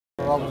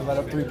long as we let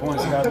up 3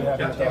 points. You got to be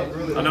happy with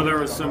that. I know there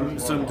was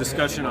some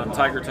discussion on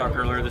Tiger Talk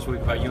earlier this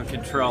week about you and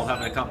Cantrell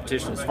having a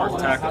competition as far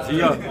as tackles. He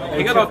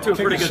got off to a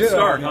pretty good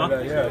start, huh?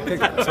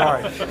 Yeah,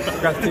 sorry.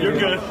 You're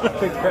good.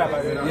 Kick the crap out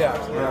of it.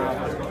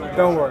 Yeah.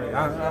 Don't worry.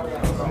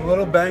 I'm a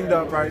little banged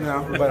up right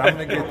now, but I'm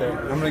going to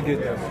get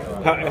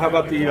there. How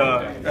about the,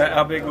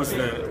 how big was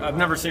the, I've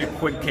never seen a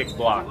quick kick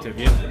blocked, have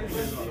you?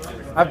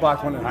 I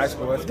blocked one in high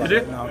school. That's did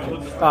you?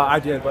 No, I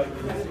did, but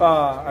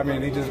I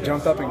mean, he just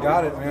jumped up and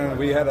got it, man.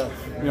 We had a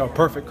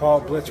perfect call,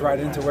 blitz right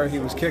into where he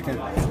was kicking,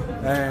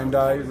 and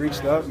he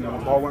reached up and the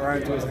ball went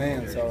right into his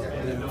hand. So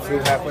he flew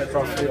halfway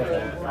across the field.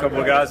 A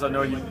couple of guys, I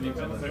know you're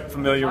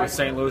familiar with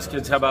St. Louis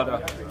kids. How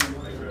about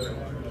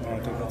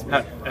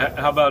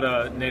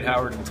Nate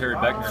Howard and Terry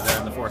Beckner there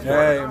in the fourth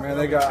quarter? Hey, man,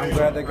 I'm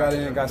glad they got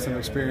in and got some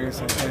experience,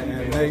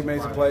 and Nate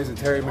made some plays and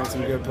Terry made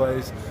some good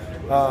plays.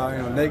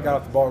 Nate got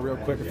off the ball real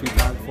quick a few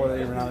times before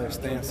they even out of their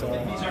stance. So,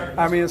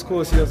 I mean, it's cool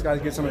to see those guys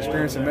get some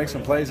experience and make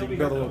some plays and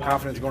build a little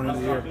confidence going into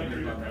the year.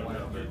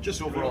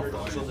 Just overall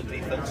thoughts on the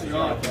defense. Gave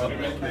up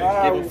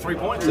 3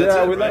 points.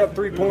 Yeah, we let up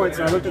 3 points,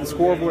 and I looked at the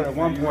scoreboard at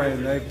one point,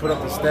 and they put up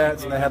the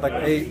stats, and they had like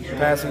 8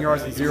 passing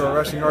yards and 0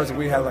 rushing yards, and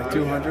we had like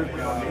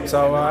 200.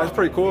 So it's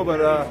pretty cool, but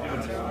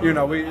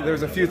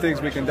there's a few things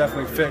we can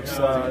definitely fix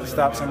to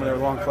stop some of their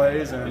long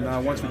plays, and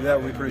once we do that,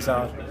 we'll be pretty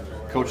solid.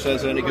 Coach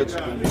says any good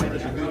school.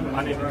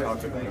 I need to talk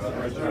to him.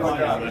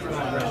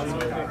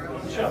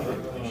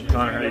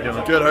 Connor, how you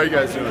doing? Good. How are you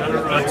guys doing?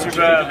 Not too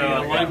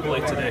bad. Line play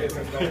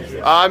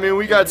today. I mean,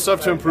 we got stuff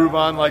to improve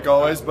on, like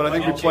always, but I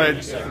think we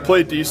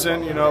played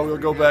decent. We'll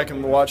go back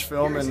and watch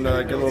film and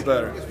get a little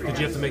better. Did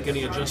you have to make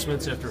any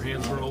adjustments after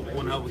Hansbrough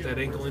went out with that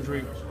ankle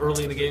injury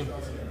early in the game?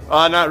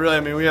 Not really.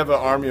 I mean, we have an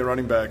army of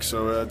running backs,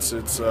 so it's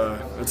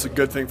a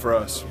good thing for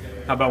us.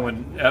 How about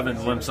when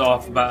Evans limps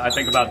off?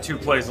 About 2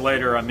 plays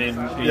later. I mean,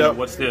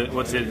 what's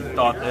the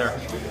thought there?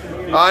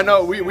 I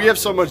know we have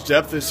so much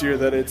depth this year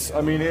that it's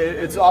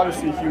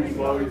obviously a huge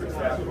blow.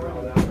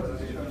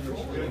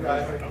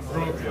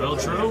 Well,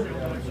 true.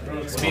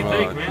 Speed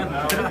think,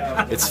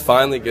 man. It's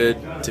finally good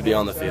to be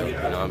on the field.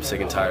 I'm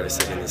sick and tired of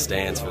sitting in the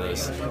stands for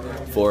those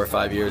 4 or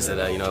 5 years that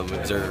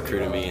Mizzou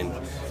recruited me, and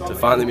to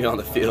finally be on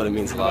the field, it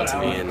means a lot to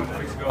me. And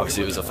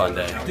obviously, it was a fun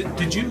day.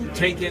 Did you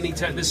take any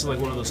time? This is like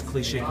one of those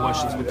cliche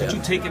questions, but did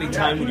you take any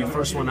time when you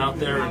first went out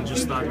there and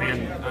just thought,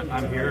 man,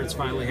 I'm here, it's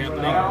finally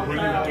happening? Or were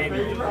you in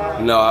game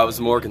mode? No, I was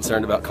more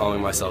concerned about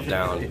calming myself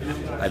down.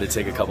 I had to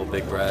take a couple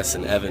big breaths,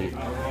 and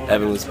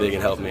Evan was big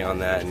and helped me on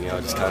that, and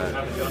just kind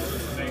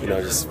of.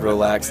 Just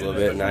relax a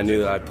little bit, and I knew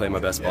that I'd play my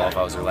best ball if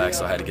I was relaxed,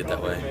 so I had to get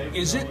that way.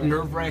 Is it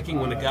nerve-wracking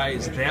when a guy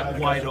is that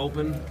wide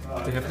open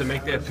to have to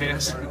make that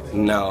pass?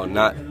 No,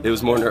 not. It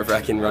was more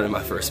nerve-wracking running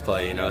my first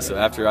play, So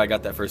after I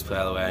got that first play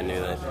out of the way, I knew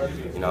that,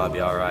 I'd be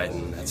all right,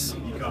 and that's.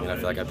 I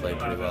feel like I played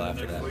pretty well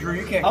after that. Drew,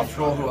 you can't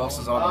control who else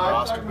is on the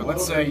roster, but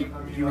let's say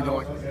you were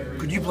going.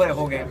 Could you play a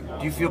whole game?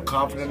 Do you feel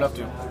confident enough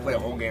to play a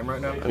whole game right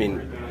now? I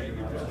mean,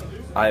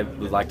 I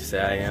would like to say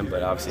I am,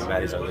 but obviously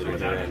Maddie's our leader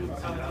here, and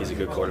he's a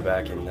good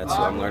quarterback, and that's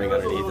what I'm learning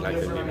underneath, and I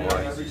couldn't be more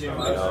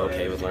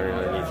okay with learning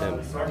underneath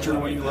him. Drew,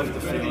 when you left the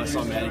field, I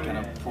saw Maddie kind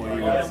of pull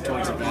you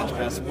towards the bench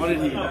pass. What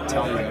did he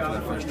tell you after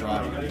that first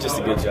drive? Just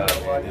a good job,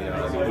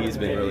 man. He's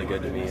been really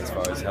good to me as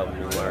far as helping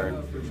me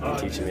learn and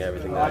teaching me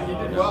everything that I need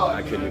to know.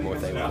 I couldn't be more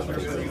thankful for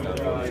the things that he's done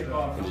for me,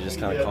 and to just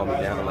kind of calm me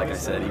down. Like I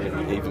said,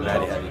 even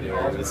Maddie had to do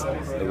it. It was a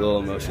little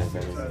emotional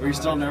for me. Were you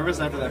still nervous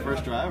after that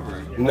first drive?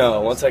 Or?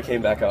 No, once I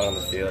came back out on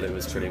the field, it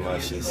was pretty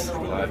much just,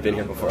 I've been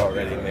here before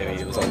already. Maybe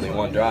it was only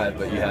one drive,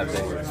 but you have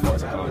been here as far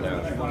as I calm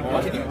down.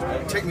 Can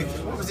you take me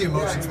through, what was the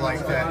emotions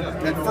like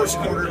that first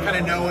quarter, kind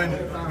of knowing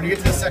when you get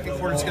to the second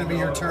quarter it's going to be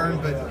your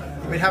turn, but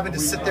having to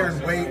sit there and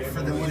wait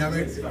for the,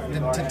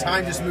 did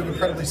time just move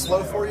incredibly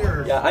slow for you?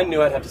 Or? Yeah, I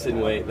knew I'd have to sit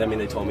and wait.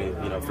 They told me,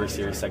 first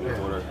series, second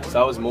quarter.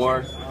 So I was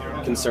more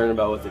concerned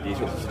about what the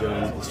defense was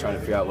doing, just trying to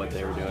figure out what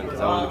they were doing, because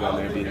I wanted to go in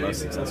there and be the most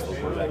successful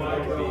quarterback that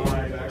I could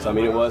be. So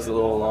it was a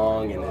little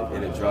long,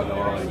 and it drug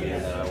on,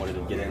 and I wanted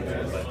to get in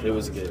there, but it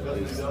was good.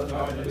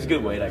 It was a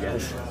good wait, I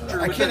guess.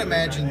 I can't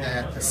imagine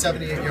that a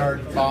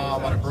 78-yard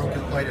bomb on a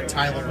broken play to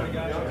Tyler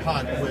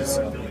Hunt was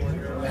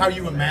how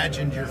you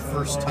imagined your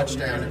first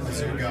touchdown at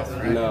Mizzou going,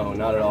 right? No,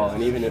 not at all.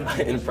 And even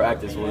in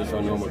practice, we'll just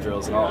run normal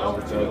drills and I'll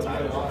overthrow it.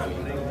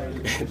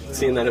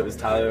 Seeing that it was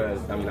Tyler,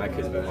 I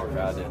couldn't be more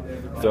proud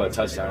to throw a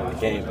touchdown in the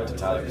game, but to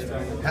Tyler was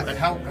great.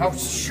 How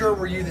sure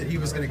were you that he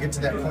was going to get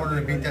to that corner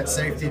and beat that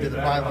safety to the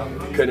pylon?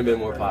 Couldn't have been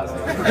more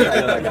positive. I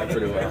feel like I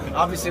pretty well.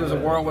 Obviously, it was a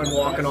whirlwind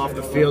walking off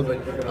the field,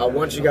 but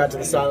once you got to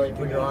the sideline, you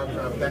put your arm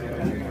around back.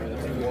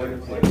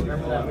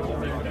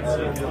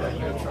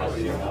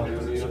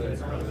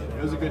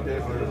 It was a good day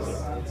for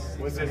us.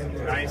 Was it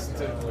nice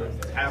to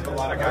have a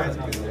lot of guys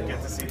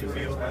get to see the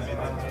field?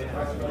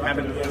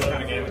 Having this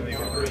kind of game in the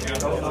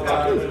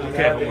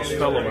okay, almost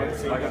fell over.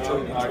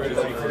 I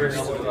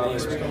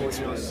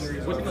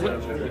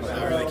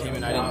really came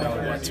in, I didn't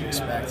know what to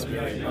expect.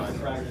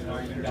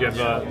 Did you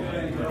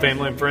have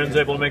family and friends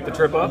able to make the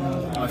trip up?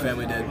 My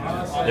family did.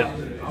 Yeah.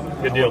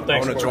 Good deal.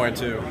 Thanks. I want to join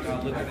too.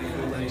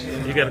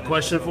 You got a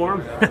question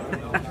for him?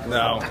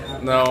 No,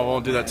 I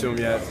won't do that to him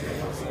yet.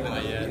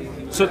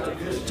 So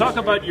talk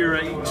about your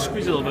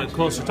squeeze a little bit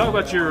closer. Talk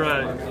about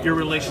your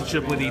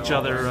relationship with each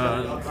other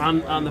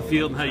on the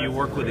field and how you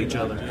work with each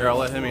other. Here, I'll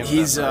let him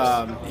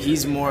answer.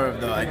 He's more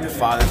of the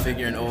father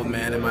figure and old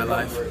man in my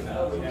life.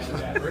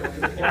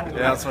 Yeah,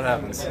 that's what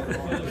happens.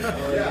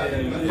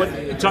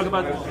 But talk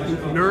about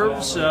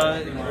nerves,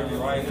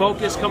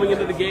 focus coming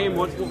into the game.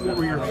 What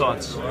were your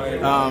thoughts?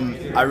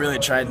 I really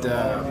tried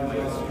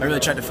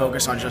to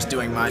focus on just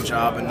doing my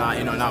job and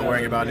not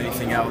worrying about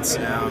anything else.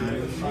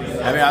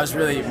 I was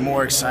really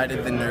more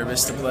excited than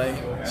nervous to play.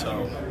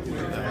 So.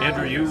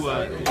 Andrew, you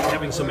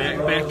having some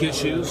back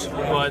issues,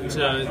 but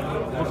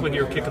looked like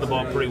you were kicking the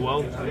ball pretty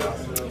well.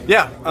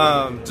 Yeah,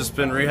 just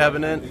been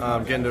rehabbing it,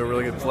 getting to a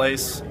really good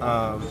place.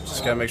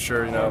 Just gotta make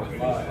sure,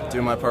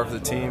 doing my part for the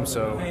team.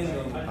 So,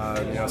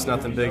 it's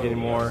nothing big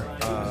anymore.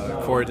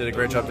 Corey did a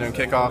great job doing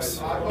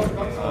kickoffs.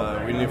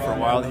 We knew for a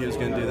while that he was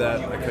going to do that.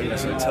 I couldn't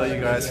necessarily tell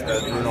you guys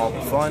that ruined all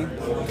the fun,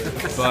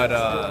 but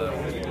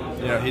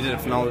he did a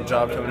phenomenal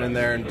job coming in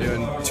there and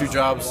doing 2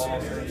 jobs.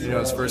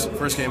 His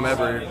first game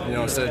ever.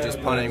 Instead of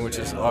just punting, which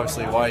is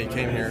obviously why he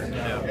came here,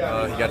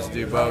 he got to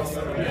do both,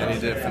 and he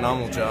did a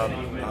phenomenal job.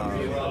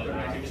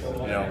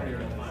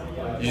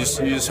 You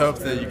just hope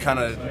that you kind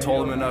of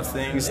told him enough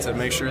things to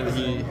make sure that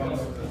he,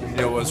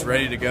 was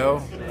ready to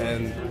go,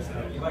 and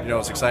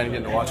it's exciting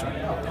getting to watch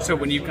him. So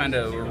when you kind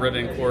of were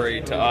ribbing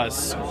Corey to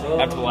us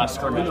after the last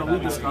scrimmage, we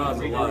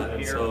discussed a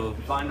lot. So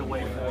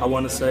I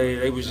want to say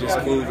they was just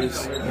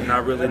clueless,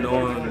 not really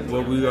knowing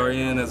what we are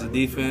in as a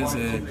defense,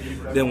 and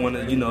didn't want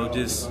to,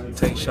 just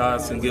take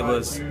shots and give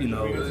us,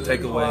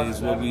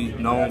 takeaways, what we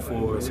known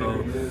for.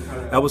 So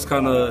that was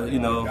kind of,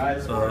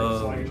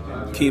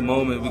 a key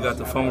moment. We got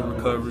the fumble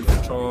recovery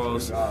for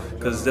Charles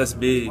because that's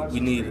big. We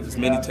need as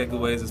many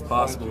takeaways as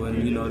possible,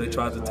 and they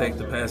tried to take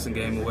the passing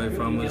game away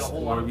from us,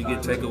 or we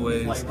get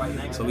takeaways.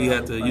 So we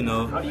had to,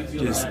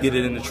 just get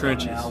it in the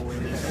trenches.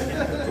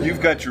 You've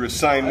got your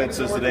assignments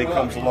as the day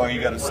comes along.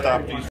 You got to stop these